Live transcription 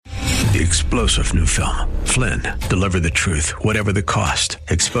The explosive new film, Flynn, deliver the truth, whatever the cost,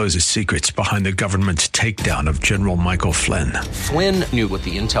 exposes secrets behind the government's takedown of General Michael Flynn. Flynn knew what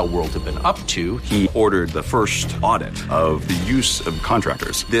the intel world had been up to. He ordered the first audit of the use of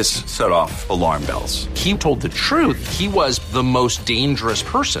contractors. This set off alarm bells. He told the truth. He was the most dangerous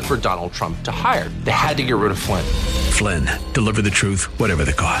person for Donald Trump to hire. They had to get rid of Flynn. Flynn, deliver the truth, whatever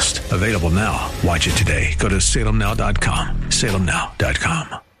the cost. Available now. Watch it today. Go to salemnow.com.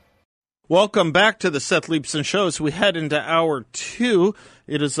 salemnow.com. Welcome back to the Seth Leibson Show. As we head into hour two,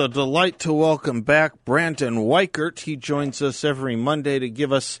 it is a delight to welcome back Brandon Weichert. He joins us every Monday to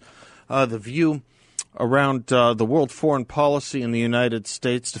give us the view around the world foreign policy in the United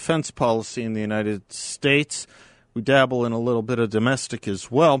States, defense policy in the United States. We dabble in a little bit of domestic as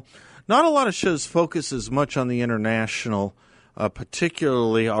well. Not a lot of shows focus as much on the international,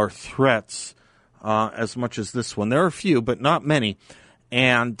 particularly our threats, as much as this one. There are a few, but not many.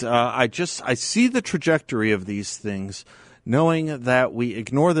 And I see the trajectory of these things, knowing that we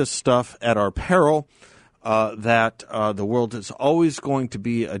ignore this stuff at our peril, that the world is always going to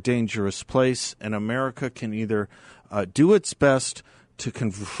be a dangerous place, and America can either do its best to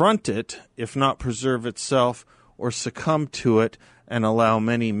confront it, if not preserve itself, or succumb to it and allow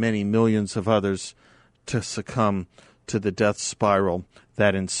many, many millions of others to succumb to the death spiral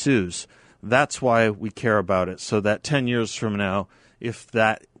that ensues. That's why we care about it, so that 10 years from now, if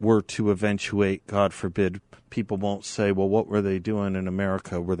that were to eventuate, God forbid, people won't say, well, what were they doing in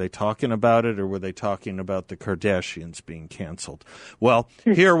America? Were they talking about it, or were they talking about the Kardashians being canceled? Well,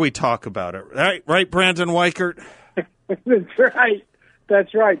 here we talk about it. Right, Brandon Weichert?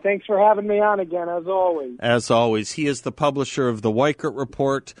 That's right. Thanks for having me on again, as always. As always. He is the publisher of the Weichert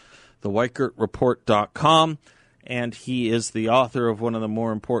Report, theweichertreport.com, and he is the author of one of the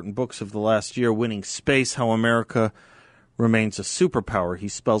more important books of the last year, Winning Space, How America Remains a Superpower. He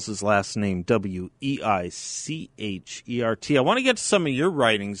spells his last name Weichert. I want to get to some of your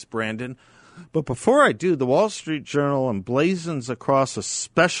writings, Brandon, but before I do, the Wall Street Journal emblazons across a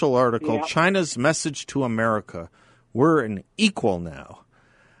special article, China's Message to America. We're an equal now.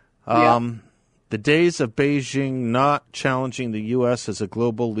 The days of Beijing not challenging the U.S. as a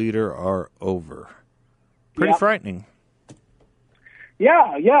global leader are over. Pretty frightening.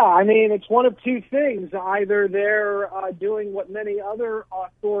 Yeah. I mean, it's one of two things. Either they're doing what many other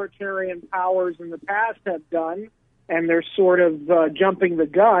authoritarian powers in the past have done, and they're sort of jumping the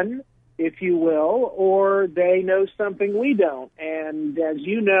gun, if you will, or they know something we don't. And as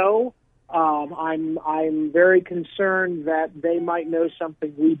you know, I'm very concerned that they might know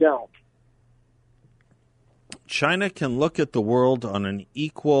something we don't. China can look at the world on an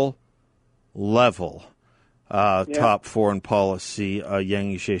equal level. Top foreign policy,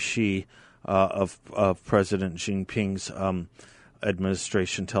 Yang Jiechi of President Jinping's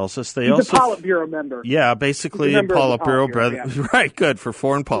administration tells us. He's a Politburo member. Yeah, basically a Politburo. Right, good, for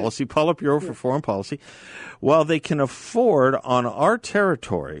foreign policy, Politburo for foreign policy. Well, they can afford on our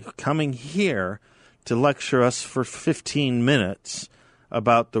territory coming here to lecture us for 15 minutes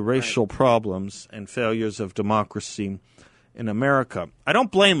about the racial problems and failures of democracy in America. I don't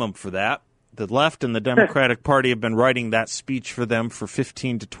blame them for that. The left and the Democratic Party have been writing that speech for them for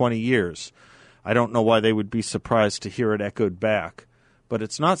 15 to 20 years. I don't know why they would be surprised to hear it echoed back. But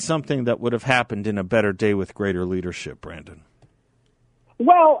it's not something that would have happened in a better day with greater leadership, Brandon.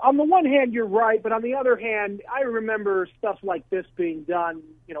 Well, on the one hand, you're right. But on the other hand, I remember stuff like this being done,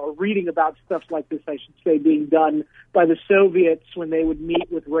 reading about stuff like this, I should say, being done by the Soviets when they would meet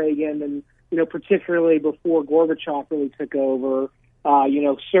with Reagan and, particularly before Gorbachev really took over.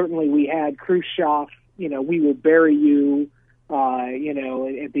 Certainly we had Khrushchev, we will bury you,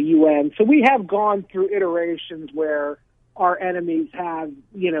 at the UN. So we have gone through iterations where our enemies have,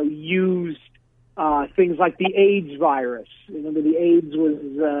 used things like the AIDS virus. Remember, the AIDS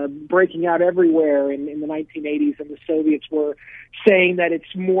was breaking out everywhere in the 1980s, and the Soviets were saying that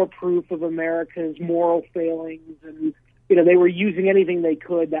it's more proof of America's moral failings, and they were using anything they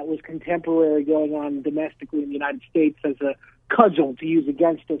could that was contemporary going on domestically in the United States as a cudgel to use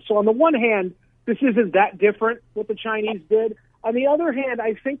against us. So on the one hand, this isn't that different what the Chinese did. On the other hand,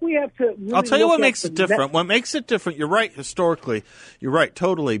 I think we have to really I'll tell you what makes it different. What makes it different, you're right, historically, you're right,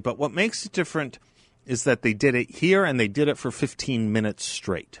 totally, but what makes it different is that they did it here and they did it for 15 minutes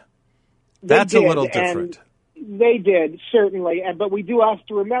straight. That's a little different. They did, certainly, but we do have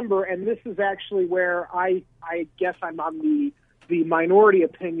to remember, and this is actually where I guess I'm on the minority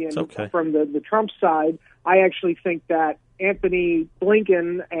opinion from the Trump side. I actually think that Anthony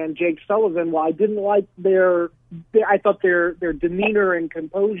Blinken and Jake Sullivan, while I didn't like I thought their demeanor and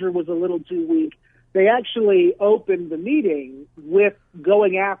composure was a little too weak. they actually opened the meeting with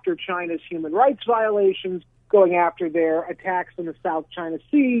going after China's human rights violations, going after their attacks in the South China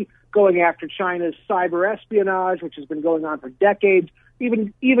Sea, going after China's cyber espionage, which has been going on for decades,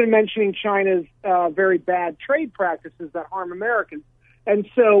 even mentioning China's very bad trade practices that harm Americans. And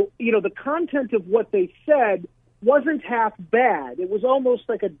so, the content of what they said wasn't half bad. It was almost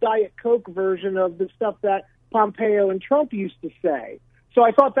like a Diet Coke version of the stuff that Pompeo and Trump used to say. So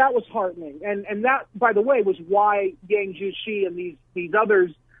I thought that was heartening. And that, by the way, was why Yang Jiechi and these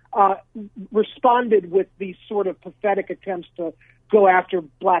others responded with these sort of pathetic attempts to go after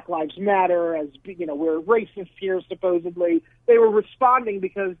Black Lives Matter as, we're racist here, supposedly. They were responding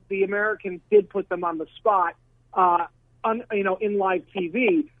because the Americans did put them on the spot, in live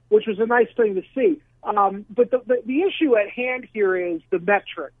TV, which was a nice thing to see. But the issue at hand here is the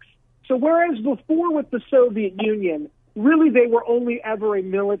metrics. So whereas before with the Soviet Union, really they were only ever a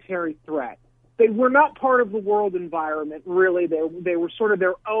military threat. They were not part of the world environment, really. They were sort of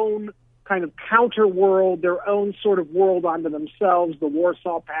their own kind of counter world, their own sort of world unto themselves, the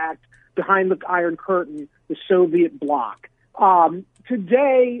Warsaw Pact, behind the Iron Curtain, the Soviet bloc.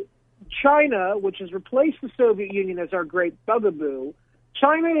 Today, China, which has replaced the Soviet Union as our great bugaboo,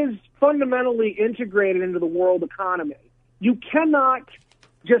 China is fundamentally integrated into the world economy. You cannot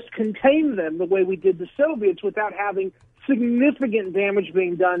just contain them the way we did the Soviets without having significant damage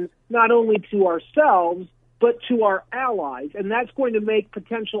being done not only to ourselves, but to our allies. And that's going to make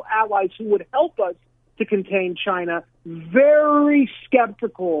potential allies who would help us to contain China very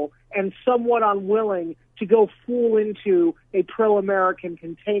skeptical and somewhat unwilling to go full into a pro-American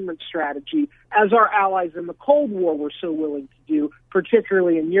containment strategy, as our allies in the Cold War were so willing to do,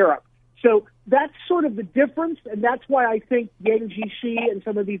 particularly in Europe. So that's sort of the difference, and that's why I think Yang Jiechi and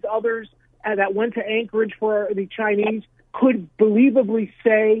some of these others that went to Anchorage for the Chinese could believably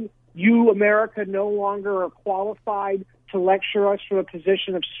say, you, America, no longer are qualified to lecture us from a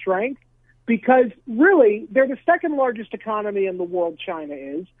position of strength, because really, they're the second largest economy in the world, China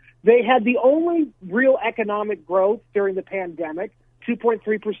is. They had the only real economic growth during the pandemic,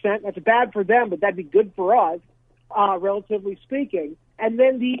 2.3%. That's bad for them, but that'd be good for us, relatively speaking. And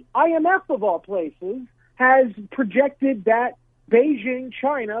then the IMF, of all places, has projected that Beijing,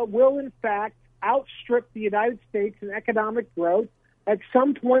 China, will in fact outstrip the United States in economic growth at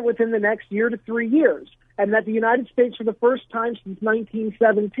some point within the next year to 3 years. And that the United States, for the first time since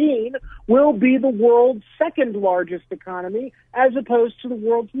 1917, will be the world's second largest economy as opposed to the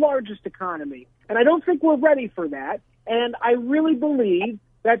world's largest economy. And I don't think we're ready for that. And I really believe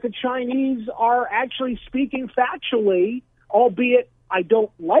that the Chinese are actually speaking factually, albeit I don't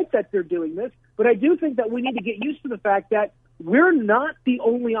like that they're doing this, but I do think that we need to get used to the fact that we're not the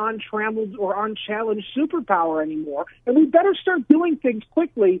only untrammeled or unchallenged superpower anymore, and we better start doing things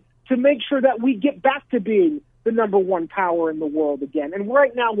quickly to make sure that we get back to being the number one power in the world again. And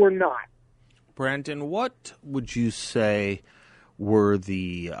right now we're not. Brandon, what would you say were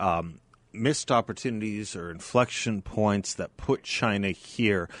the missed opportunities or inflection points that put China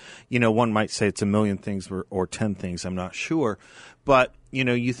here? One might say it's a million things or 10 things, I'm not sure. But,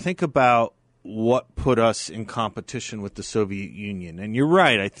 you think about what put us in competition with the Soviet Union. And you're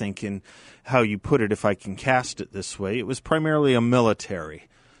right, I think, in how you put it, if I can cast it this way. It was primarily a military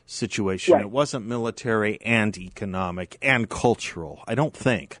situation. Right. It wasn't military and economic and cultural, I don't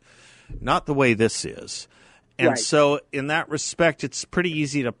think. Not the way this is. And right. So in that respect, it's pretty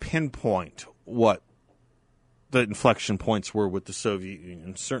easy to pinpoint what the inflection points were with the Soviet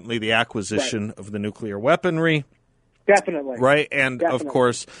Union. Certainly the acquisition right. of the nuclear weaponry. Definitely. Right. And, of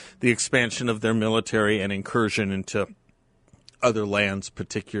course, the expansion of their military and incursion into other lands,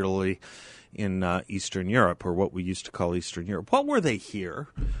 particularly in Eastern Europe, or what we used to call Eastern Europe. What were they here?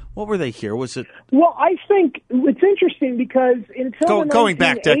 Was it? Well, I think it's interesting because until going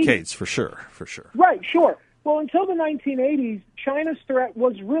back decades, for sure. Right, sure. Well, until the 1980s, China's threat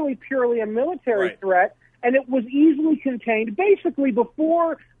was really purely a military right. threat, and it was easily contained. Basically,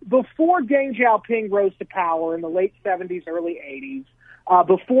 before Deng Xiaoping rose to power in the late 70s, early 80s,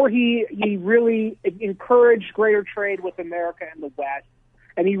 before he really encouraged greater trade with America and the West,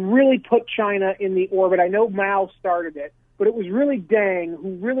 and he really put China in the orbit. I know Mao started it, but it was really Deng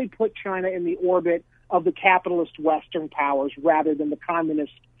who really put China in the orbit of the capitalist Western powers rather than the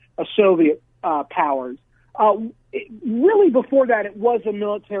communist Soviet powers. Really, before that, it was a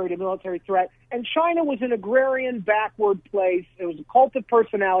military-to-military threat, and China was an agrarian, backward place. It was a cult of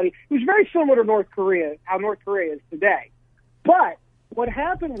personality. It was very similar to North Korea, how North Korea is today. But what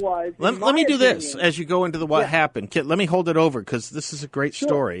happened was... Let me do this as you go into the what happened. Kit, let me hold it over because this is a great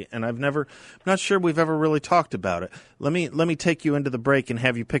story, and I'm not sure we've ever really talked about it. Let me take you into the break and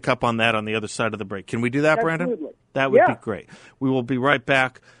have you pick up on that on the other side of the break. Can we do that, Brandon? Absolutely. That would be great. We will be right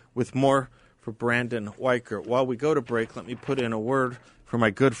back with more for Brandon Weichert. While we go to break, let me put in a word for my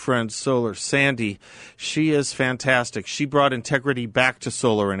good friend Solar Sandy. She is fantastic. She brought integrity back to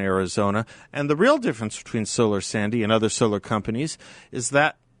solar in Arizona. And the real difference between Solar Sandy and other solar companies is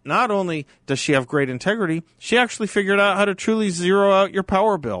that not only does she have great integrity, she actually figured out how to truly zero out your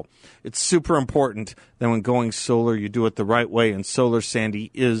power bill. It's super important that when going solar, you do it the right way, and Solar Sandy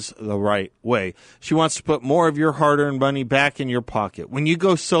is the right way. She wants to put more of your hard-earned money back in your pocket. When you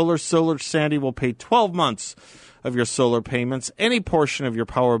go solar, Solar Sandy will pay 12 months of your solar payments, any portion of your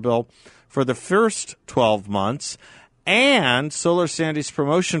power bill for the first 12 months, and Solar Sandy's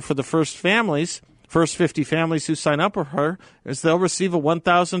promotion for the first 50 families who sign up with her is they'll receive a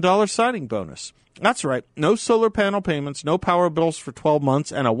 $1,000 signing bonus. That's right, no solar panel payments, no power bills for 12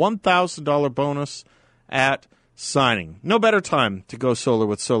 months, and a $1,000 bonus at signing. No better time to go solar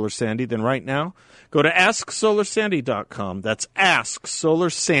with Solar Sandy than right now. Go to AskSolarSandy.com. That's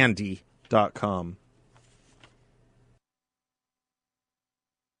AskSolarSandy.com.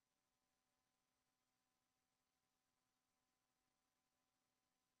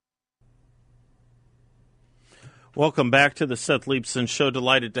 Welcome back to the Seth Leibson Show.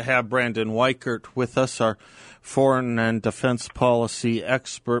 Delighted to have Brandon Weichert with us, our foreign and defense policy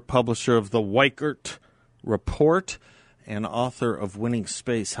expert, publisher of the Weichert Report, and author of Winning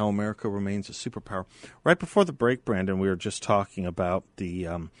Space, How America Remains a Superpower. Right before the break, Brandon, we were just talking about the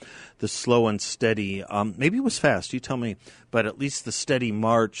slow and steady, maybe it was fast, you tell me, but at least the steady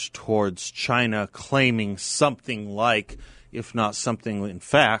march towards China claiming something like, if not something in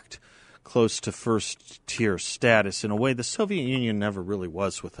fact, close to first-tier status in a way the Soviet Union never really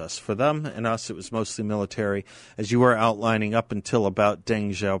was with us. For them and us, it was mostly military. As you were outlining, up until about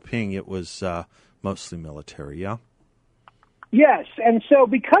Deng Xiaoping, it was mostly military, yeah? Yes, and so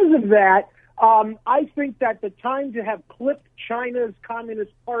because of that, I think that the time to have clipped China's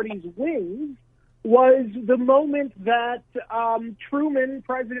Communist Party's wings was the moment that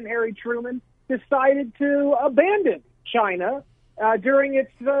President Harry Truman, decided to abandon China during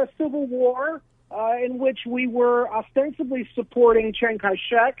its civil war, in which we were ostensibly supporting Chiang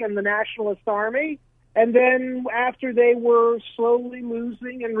Kai-shek and the Nationalist Army, and then after they were slowly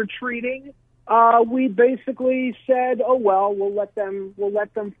losing and retreating, we basically said, "Oh well, we'll let them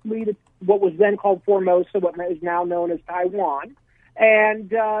flee to what was then called Formosa, what is now known as Taiwan."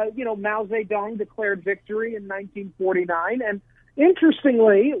 And Mao Zedong declared victory in 1949, and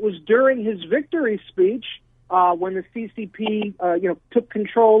interestingly, it was during his victory speech, when the CCP, took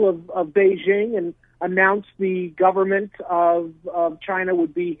control of Beijing and announced the government of China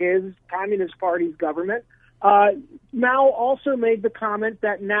would be his Communist Party's government, Mao also made the comment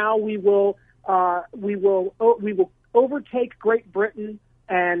that now we will overtake Great Britain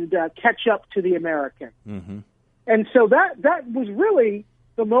and catch up to the Americans. Mm-hmm. And so that was really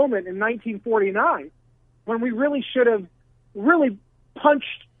the moment in 1949 when we really should have really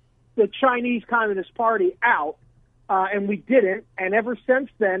punched the Chinese Communist Party out, and we didn't. And ever since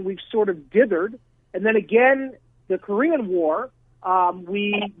then, we've sort of dithered. And then again, the Korean War,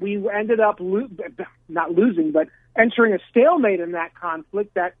 we ended up not losing, but entering a stalemate in that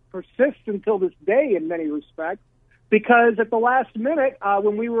conflict that persists until this day in many respects, because at the last minute,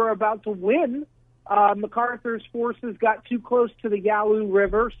 when we were about to win, MacArthur's forces got too close to the Yalu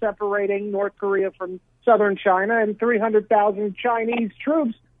River, separating North Korea from southern China, and 300,000 Chinese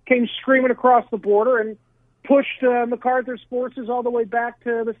troops came screaming across the border and pushed MacArthur's forces all the way back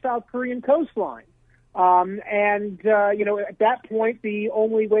to the South Korean coastline. At that point, the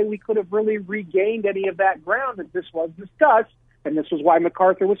only way we could have really regained any of that ground, and this was discussed, and this was why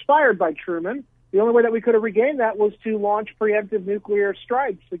MacArthur was fired by Truman, the only way that we could have regained that was to launch preemptive nuclear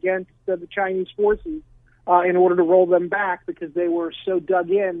strikes against the Chinese forces in order to roll them back because they were so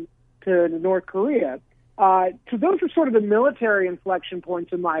dug in to North Korea. So those are sort of the military inflection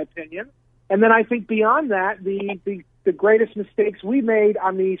points, in my opinion. And then I think beyond that, the greatest mistakes we made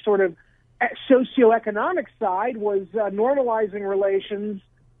on the sort of socioeconomic side was normalizing relations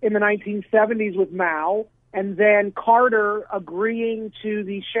in the 1970s with Mao, and then Carter agreeing to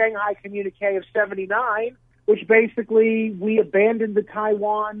the Shanghai Communique of 79, which basically we abandoned the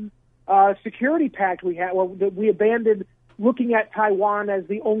Taiwan security pact we had. Well, we abandoned looking at Taiwan as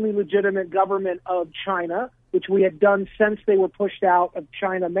the only legitimate government of China, which we had done since they were pushed out of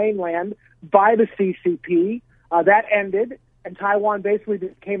China mainland by the CCP. That ended, and Taiwan basically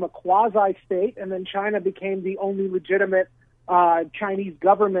became a quasi-state, and then China became the only legitimate Chinese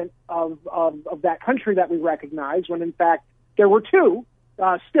government of that country that we recognize, when in fact there were two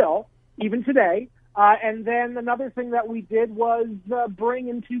still, even today. And then another thing that we did was bring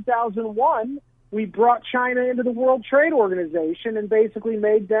in 2001, we brought China into the World Trade Organization and basically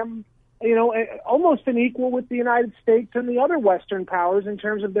made them, almost an equal with the United States and the other Western powers in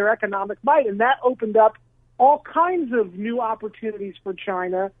terms of their economic might. And that opened up all kinds of new opportunities for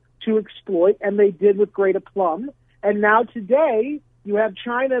China to exploit, and they did with great aplomb. And now today, you have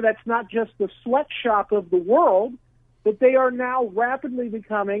China that's not just the sweatshop of the world, but they are now rapidly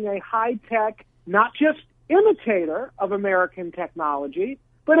becoming a high-tech, not just imitator of American technology,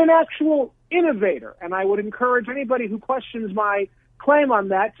 but an actual innovator. And I would encourage anybody who questions my claim on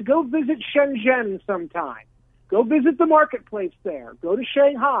that to go visit Shenzhen sometime. Go visit the marketplace there. Go to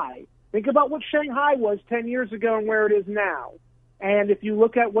Shanghai. Think about what Shanghai was 10 years ago and where it is now. And if you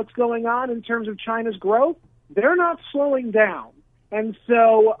look at what's going on in terms of China's growth, they're not slowing down. And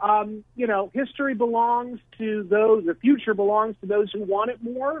so, history belongs to those, the future belongs to those who want it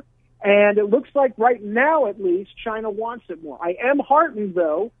more. And it looks like right now, at least, China wants it more. I am heartened,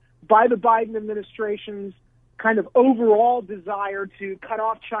 though, by the Biden administration's kind of overall desire to cut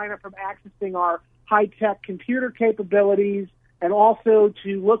off China from accessing our high-tech computer capabilities, and also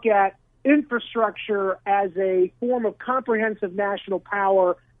to look at infrastructure as a form of comprehensive national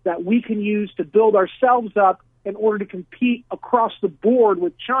power that we can use to build ourselves up in order to compete across the board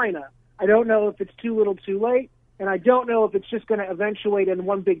with China. I don't know if it's too little too late, and I don't know if it's just going to eventuate in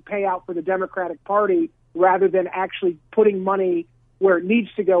one big payout for the Democratic Party rather than actually putting money where it needs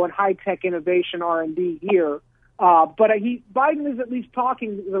to go in high-tech innovation R&D here. But Biden is at least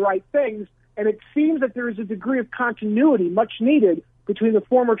talking the right things, and it seems that there is a degree of continuity much needed between the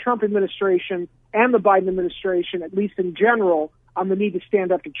former Trump administration and the Biden administration, at least in general, on the need to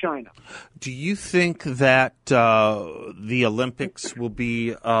stand up to China. Do you think that the Olympics will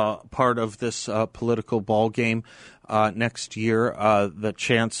be part of this political ballgame next year?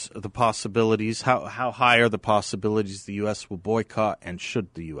 The possibilities, how high are the possibilities the U.S. will boycott, and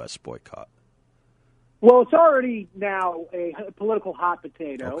should the U.S. boycott? Well, it's already now a political hot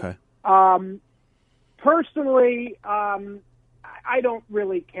potato. Okay. Personally, I don't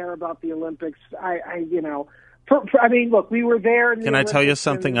really care about the Olympics. I look, we were there. Can I tell you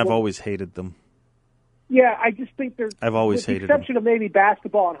something? I've always hated them. Yeah, I just think I've always hated them. With the exception of maybe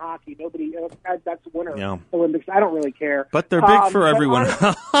basketball and hockey. Nobody, that's the winter Olympics. I don't really care. But they're big for everyone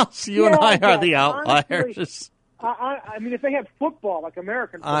else. You and I are the outliers. Honestly, I mean, if they had football, like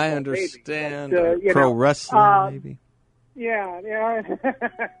American football, I understand. maybe, Pro wrestling, maybe. Yeah.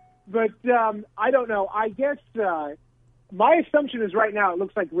 But I don't know. I guess my assumption is right now it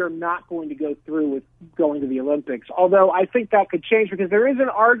looks like we're not going to go through with going to the Olympics, although I think that could change because there is an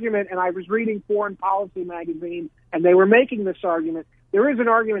argument, and I was reading Foreign Policy magazine, and they were making this argument. There is an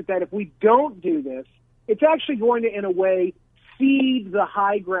argument that if we don't do this, it's actually going to, in a way, cede the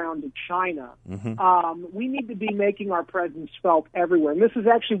high ground to China. Mm-hmm. We need to be making our presence felt everywhere. And this is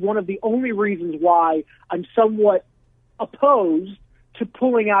actually one of the only reasons why I'm somewhat opposed to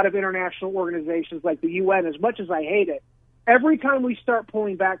pulling out of international organizations like the UN, as much as I hate it. Every time we start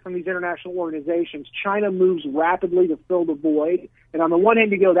pulling back from these international organizations, China moves rapidly to fill the void. And on the one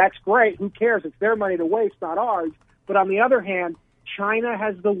hand, you go, that's great. Who cares? It's their money to waste, not ours. But on the other hand, China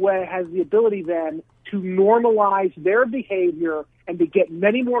has the ability then to normalize their behavior and to get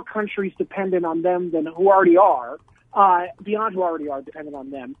many more countries dependent on them than who already are, beyond who already are dependent on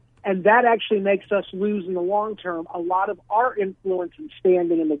them. And that actually makes us lose in the long term a lot of our influence and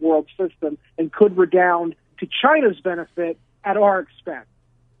standing in the world system and could redound to China's benefit at our expense.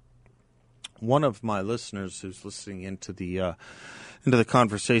 One of my listeners who's listening into the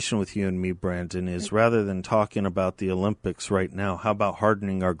conversation with you and me, Brandon, is rather than talking about the Olympics right now, how about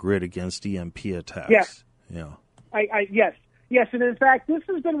hardening our grid against EMP attacks? Yes. Yeah. Yes, and in fact, this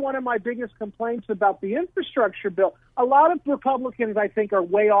has been one of my biggest complaints about the infrastructure bill. A lot of Republicans, I think, are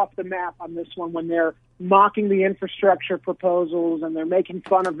way off the map on this one when they're mocking the infrastructure proposals and they're making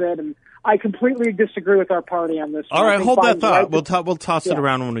fun of it. And I completely disagree with our party on this. All right, hold that thought. We'll toss it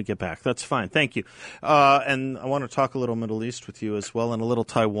around when we get back. That's fine. Thank you. And I want to talk a little Middle East with you as well, and a little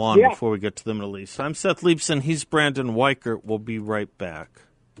Taiwan before we get to the Middle East. I'm Seth Leibson. He's Brandon Weichert. We'll be right back.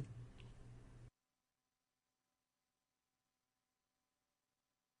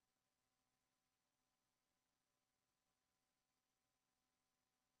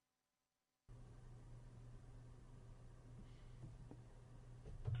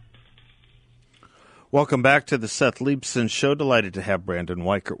 Welcome back to the Seth Leibson Show. Delighted to have Brandon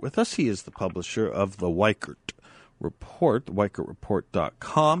Weichert with us. He is the publisher of the Weichert report,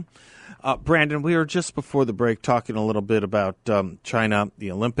 WeichertReport.com. Brandon, we were just before the break talking a little bit about China,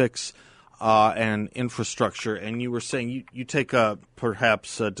 the Olympics, and infrastructure, and you were saying you take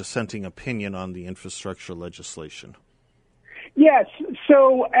perhaps a dissenting opinion on the infrastructure legislation. Yes.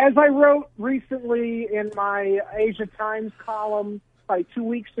 So as I wrote recently in my Asia Times column probably 2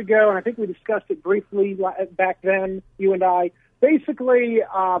 weeks ago, and I think we discussed it briefly back then, you and I, basically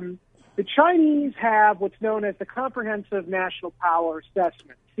the Chinese have what's known as the Comprehensive National Power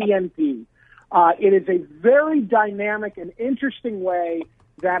Assessment, CNP. It is a very dynamic and interesting way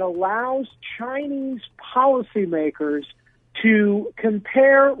that allows Chinese policymakers to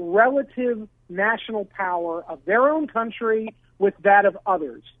compare relative national power of their own country with that of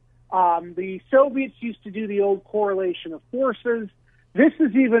others. The Soviets used to do the old correlation of forces. This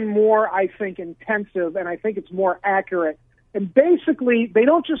is even more, I think, intensive, and I think it's more accurate. And basically, they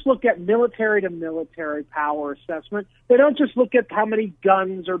don't just look at military-to-military power assessment. They don't just look at how many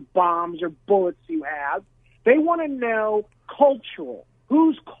guns or bombs or bullets you have. They want to know cultural.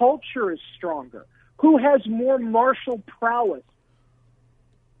 Whose culture is stronger? Who has more martial prowess?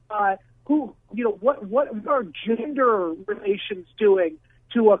 What are gender relations doing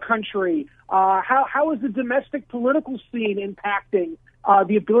to a country? How is the domestic political scene impacting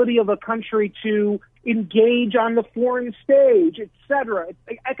the ability of a country to engage on the foreign stage, et cetera?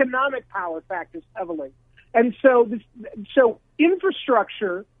 Economic power factors heavily. And so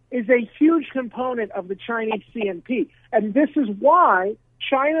infrastructure is a huge component of the Chinese CNP. And this is why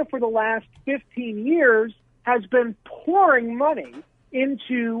China, for the last 15 years, has been pouring money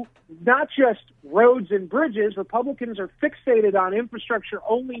into not just roads and bridges. Republicans are fixated on infrastructure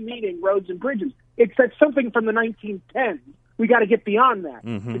only meaning roads and bridges. It's something from the 1910s. We got to get beyond that.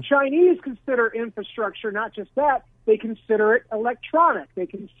 Mm-hmm. The Chinese consider infrastructure not just that. They consider it electronic. They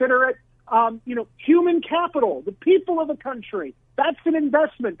consider it, human capital, the people of a country. That's an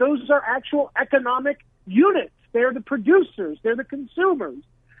investment. Those are actual economic units. They're the producers. They're the consumers.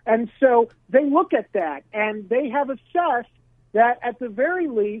 And so they look at that, and they have assessed that at the very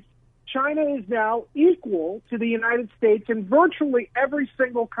least, China is now equal to the United States in virtually every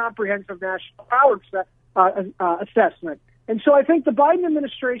single comprehensive national power assessment. And so I think the Biden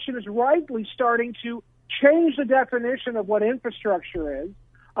administration is rightly starting to change the definition of what infrastructure is.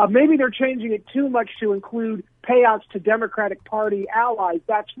 Maybe they're changing it too much to include payouts to Democratic Party allies.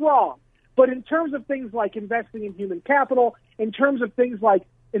 That's wrong. But in terms of things like investing in human capital, in terms of things like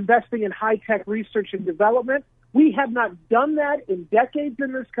investing in high-tech research and development, we have not done that in decades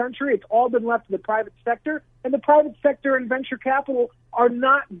in this country. It's all been left to the private sector, and the private sector and venture capital are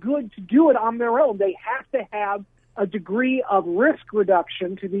not good to do it on their own. They have to have a degree of risk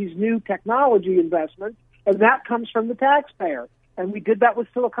reduction to these new technology investments, and that comes from the taxpayer. And we did that with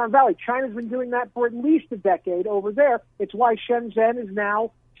Silicon Valley. China's been doing that for at least a decade over there. It's why Shenzhen is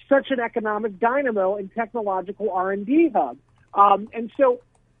now such an economic dynamo and technological R&D hub. And so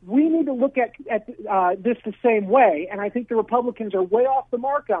we need to look at this the same way, and I think the Republicans are way off the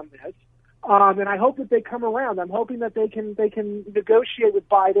mark on this. And I hope that they come around. I'm hoping that they can negotiate with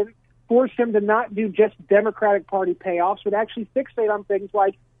Biden, force him to not do just Democratic Party payoffs, but actually fixate on things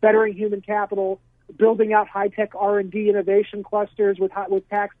like bettering human capital, building out high-tech R&D innovation clusters with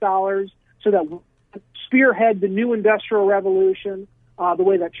tax dollars, so that we spearhead the new industrial revolution, the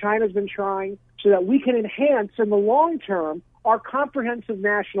way that China's been trying, so that we can enhance in the long term our comprehensive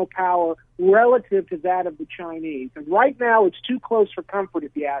national power relative to that of the Chinese. And right now, it's too close for comfort, if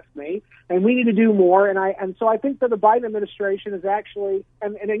you ask me, and we need to do more. And so I think that the Biden administration is actually,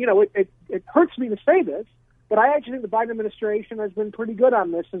 it hurts me to say this, but I actually think the Biden administration has been pretty good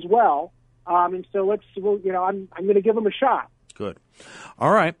on this as well. And so I'm going to give them a shot. Good.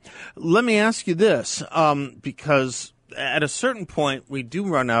 All right. Let me ask you this, because at a certain point, we do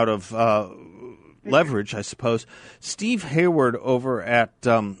run out of leverage, I suppose. Steve Hayward over at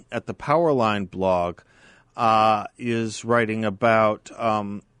the Powerline blog is writing about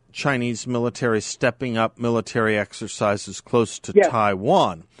Chinese military stepping up military exercises close to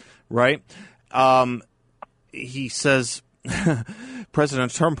Taiwan, right? He says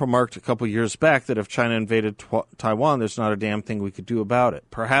President Trump remarked a couple years back that if China invaded Taiwan, there's not a damn thing we could do about it.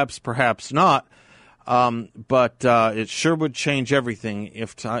 Perhaps, perhaps not. But it sure would change everything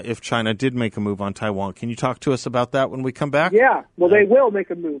if China did make a move on Taiwan. Can you talk to us about that when we come back? Yeah, well, they will make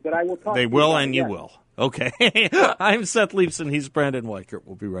a move, but I will talk. They will, and you will. Okay. I'm Seth Leibson. He's Brandon Weichert.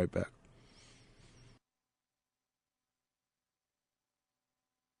 We'll be right back.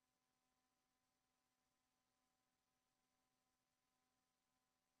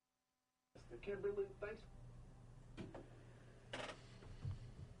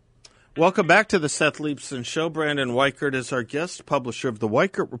 Welcome back to the Seth Leibson Show. Brandon Weichert is our guest, publisher of the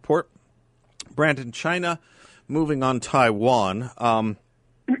Weichert Report. Brandon, China moving on Taiwan.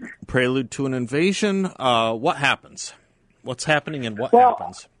 Prelude to an invasion. What happens? What's happening and what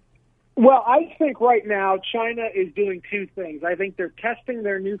happens? Well, I think right now China is doing two things. I think they're testing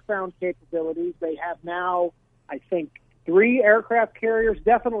their newfound capabilities. They have now, I think, 3 aircraft carriers,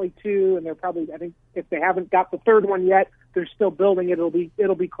 definitely 2, and they're probably, I think, if they haven't got the third one yet, they're still building it.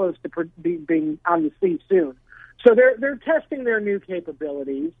 It'll be close to being on the sea soon. So they're testing their new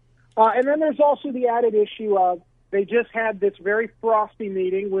capabilities, and then there's also the added issue of they just had this very frosty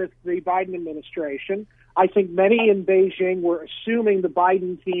meeting with the Biden administration. I think many in Beijing were assuming the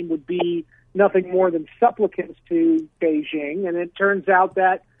Biden team would be nothing more than supplicants to Beijing, and it turns out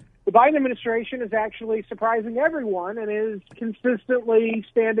that the Biden administration is actually surprising everyone and is consistently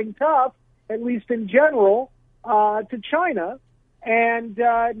standing tough, at least in general, to China. And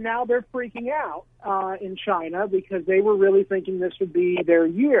now they're freaking out in China because they were really thinking this would be their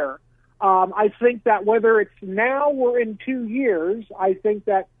year. I think that whether it's now or in 2 years, I think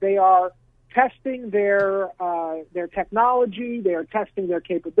that they are testing their technology, they are testing their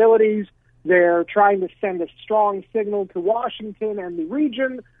capabilities. They're trying to send a strong signal to Washington and the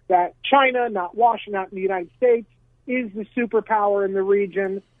region that China, not Washington, not the United States, is the superpower in the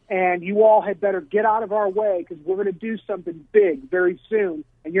region, and you all had better get out of our way because we're going to do something big very soon,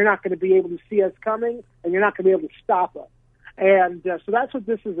 and you're not going to be able to see us coming, and you're not going to be able to stop us. And so that's what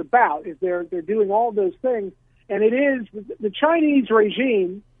this is about, is they're doing all those things, and it is the Chinese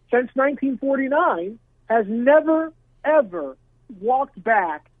regime since 1949 has never, ever walked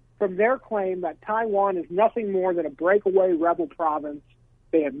back from their claim that Taiwan is nothing more than a breakaway rebel province.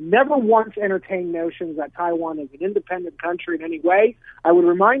 They have never once entertained notions that Taiwan is an independent country in any way. I would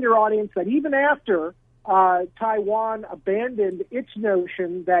remind your audience that even after Taiwan abandoned its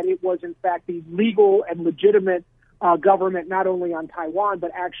notion that it was, in fact, the legal and legitimate government, not only on Taiwan,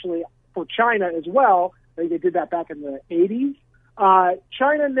 but actually for China as well, they did that back in the 80s,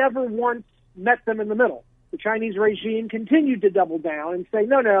 China never once met them in the middle. The Chinese regime continued to double down and say,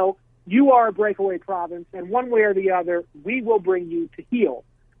 no, you are a breakaway province, and one way or the other, we will bring you to heel.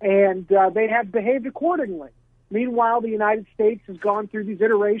 And they have behaved accordingly. Meanwhile, the United States has gone through these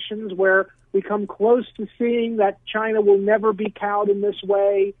iterations where we come close to seeing that China will never be cowed in this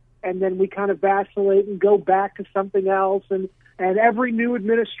way, and then we kind of vacillate and go back to something else. And every new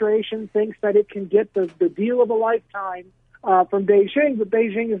administration thinks that it can get the deal of a lifetime from Beijing, but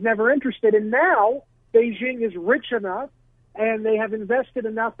Beijing is never interested. And now Beijing is rich enough, and they have invested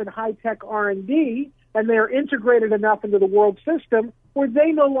enough in high-tech R&D, and they are integrated enough into the world system where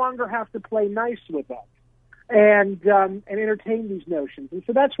they no longer have to play nice with us and entertain these notions. And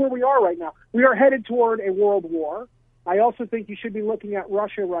so that's where we are right now. We are headed toward a world war. I also think you should be looking at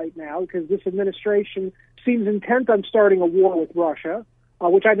Russia right now because this administration seems intent on starting a war with Russia,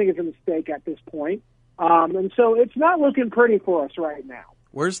 which I think is a mistake at this point. And so it's not looking pretty for us right now.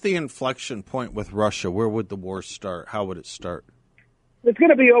 Where's the inflection point with Russia? Where would the war start? How would it start? It's going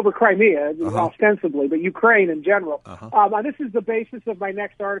to be over Crimea, ostensibly, but Ukraine in general. This is the basis of my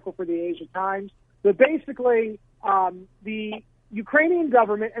next article for the Asia Times. But basically, the Ukrainian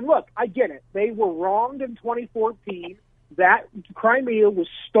government, and look, I get it. They were wronged in 2014. That Crimea was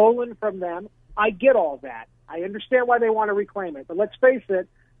stolen from them. I get all that. I understand why they want to reclaim it. But let's face it,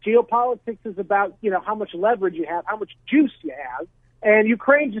 geopolitics is about, how much leverage you have, how much juice you have. And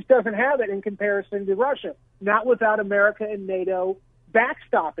Ukraine just doesn't have it in comparison to Russia, not without America and NATO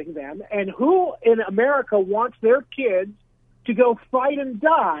backstopping them. And who in America wants their kids to go fight and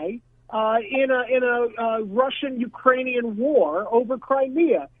die in a Russian-Ukrainian war over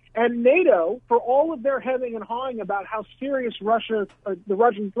Crimea? And NATO, for all of their hemming and hawing about how serious the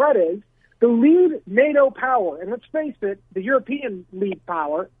Russian threat is, the lead NATO power, and let's face it, the European lead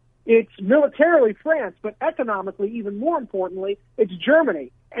power, it's militarily France, but economically, even more importantly, it's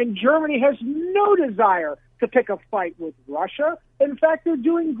Germany. And Germany has no desire to pick a fight with Russia. In fact, they're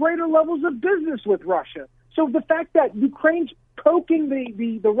doing greater levels of business with Russia. So the fact that Ukraine's poking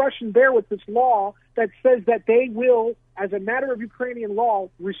the Russian bear with this law that says that they will, as a matter of Ukrainian law,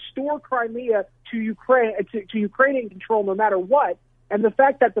 restore Crimea to Ukraine to Ukrainian control no matter what, and the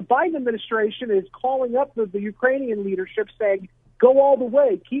fact that the Biden administration is calling up the Ukrainian leadership saying, go all the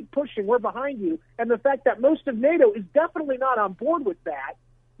way, keep pushing, we're behind you, and the fact that most of NATO is definitely not on board with that,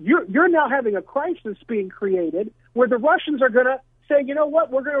 you're now having a crisis being created where the Russians are going to say, you know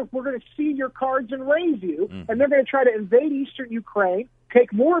what, we're going to see your cards and raise you, and they're going to try to invade eastern Ukraine,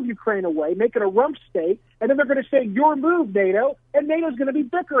 take more of Ukraine away, make it a rump state, and then they're going to say, your move, NATO, and NATO's going to be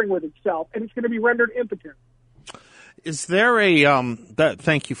bickering with itself, and it's going to be rendered impotent. Is there a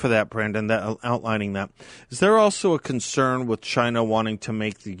thank you for that, Brandon, that outlining that. Is there also a concern with China wanting to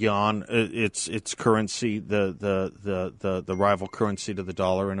make the yuan its currency, the rival currency to the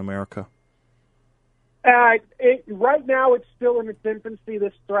dollar in America? Right now, it's still in its infancy,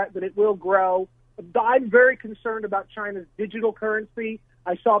 this threat, but it will grow. I'm very concerned about China's digital currency.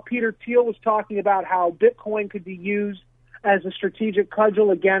 I saw Peter Thiel was talking about how Bitcoin could be used as a strategic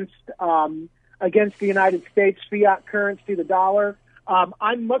cudgel against the United States fiat currency, the dollar.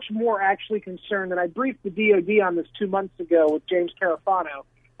 I'm much more actually concerned, and I briefed the DOD on this 2 months ago with James Carafano,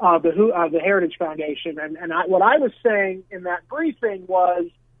 the Heritage Foundation, and what I was saying in that briefing was,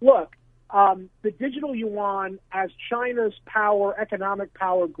 look, the digital yuan, as China's economic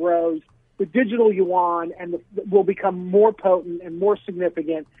power grows, the digital yuan will become more potent and more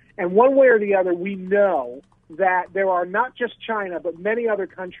significant. And one way or the other, we know that there are not just China, but many other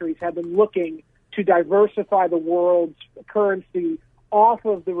countries have been looking to diversify the world's currency off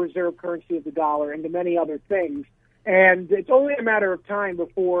of the reserve currency of the dollar into many other things. And it's only a matter of time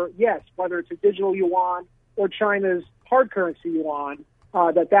before, yes, whether it's a digital yuan or China's hard currency yuan,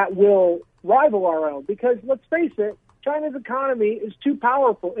 that will rival our own. Because let's face it, China's economy is too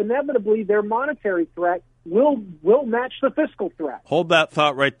powerful. Inevitably, their monetary threat will match the fiscal threat. Hold that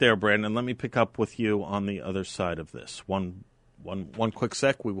thought right there, Brandon. Let me pick up with you on the other side of this. One quick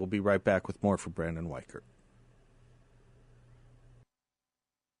sec. We will be right back with more for Brandon Weichert.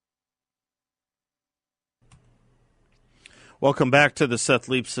 Welcome back to the Seth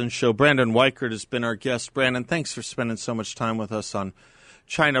Leibsohn Show. Brandon Weichert has been our guest. Brandon, thanks for spending so much time with us on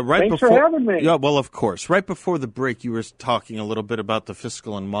China. Thanks for having me. Yeah, well, of course. Right before the break, you were talking a little bit about the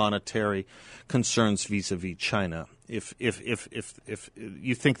fiscal and monetary concerns vis-a-vis China. If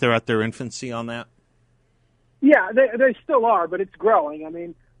you think they're at their infancy on that? Yeah, they still are, but it's growing. I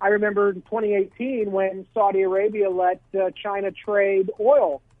mean, I remember in 2018 when Saudi Arabia let China trade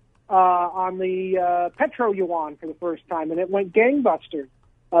oil on the petro yuan for the first time, and it went gangbusters.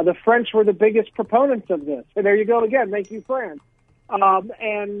 The French were the biggest proponents of this. And there you go again. Thank you, France.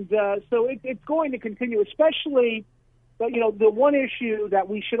 So it's going to continue, especially, the one issue that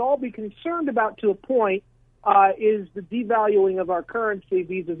we should all be concerned about to a point is the devaluing of our currency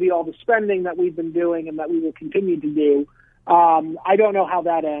vis-a-vis all the spending that we've been doing and that we will continue to do. I don't know how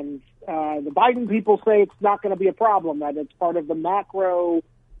that ends. The Biden people say it's not going to be a problem, that it's part of the macro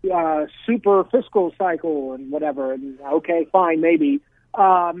super fiscal cycle and whatever. And okay, fine, maybe.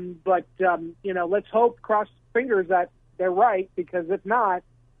 But let's hope, cross fingers, that they're right, because if not,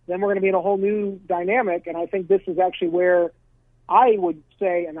 then we're going to be in a whole new dynamic. And I think this is actually where I would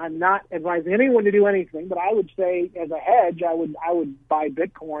say, and I'm not advising anyone to do anything, but I would say as a hedge, I would buy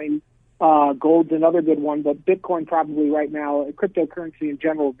Bitcoin. Gold's another good one, but Bitcoin probably right now, cryptocurrency in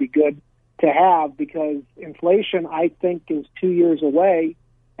general, would be good to have, because inflation, I think, is 2 years away,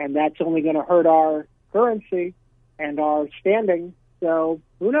 and that's only going to hurt our currency and our standing. So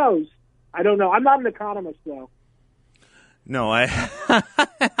who knows? I don't know. I'm not an economist, though. No,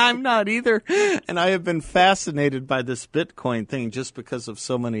 I'm not either, and I have been fascinated by this Bitcoin thing just because of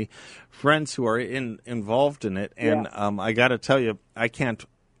so many friends who are involved in it, and I got to tell you, I can't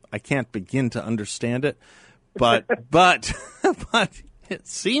begin to understand it, but but it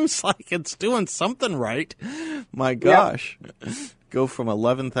seems like it's doing something right. My gosh, go from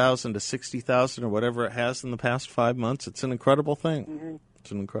 11,000 to 60,000 or whatever it has in the past 5 months. It's an incredible thing. Mm-hmm.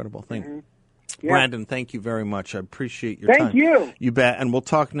 It's an incredible thing. Mm-hmm. Yeah. Brandon, thank you very much. I appreciate your time. Thank you. You bet. And we'll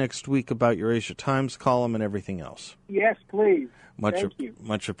talk next week about your Asia Times column and everything else. Yes, please. Thank you.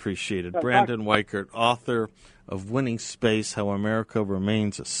 Much appreciated. Brandon Weichert, author of Winning Space, How America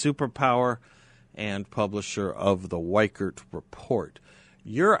Remains a Superpower, and publisher of the Weichert Report.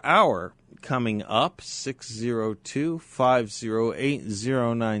 Your hour coming up,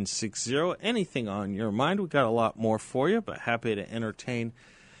 602-508-0960. Anything on your mind? We've got a lot more for you, but happy to entertain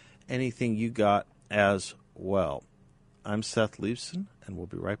anything you got as well. I'm Seth Leibsohn, and we'll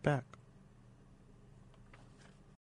be right back.